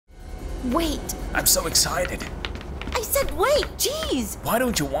Wait. I'm so excited. I said wait, jeez. Why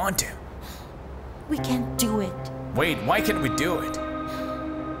don't you want to? We can't do it. Wait, why can't we do it?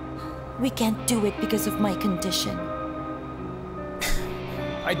 We can't do it because of my condition.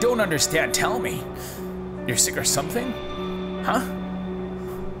 I don't understand, tell me. You're sick or something? Huh?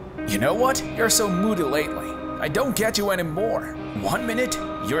 You know what? You're so moody lately. I don't get you anymore. 1 minute,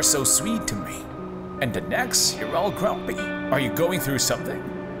 you're so sweet to me. And the next, you're all grumpy. Are you going through something?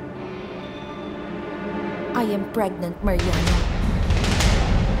 I am pregnant, Mariano.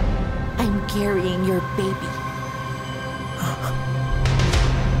 I'm carrying your baby.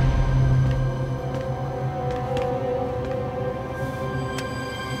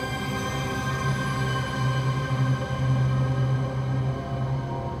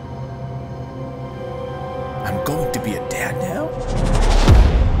 I'm going to be a dad now?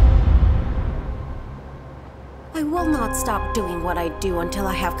 I will not stop doing what I do until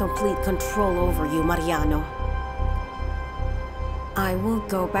I have complete control over you, Mariano. I will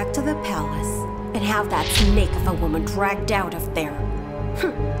go back to the palace and have that snake of a woman dragged out of there.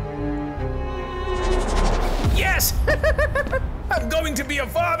 Yes! I'm going to be a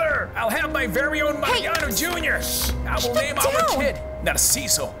father! I'll have my very own Mariano Jr. I will name our kid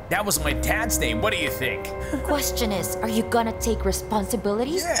Narciso. That was my dad's name. What do you think? Question is, are you gonna take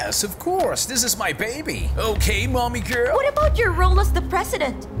responsibility? Yes, of course. This is my baby. Okay, mommy girl? What about your role as the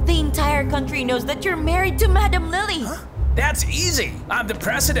president? The entire country knows that you're married to Madam Lily. Huh? That's easy. I'm the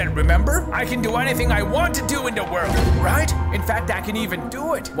president, remember? I can do anything I want to do in the world, right? In fact, I can even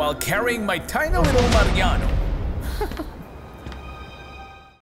do it while carrying my tiny little Mariano.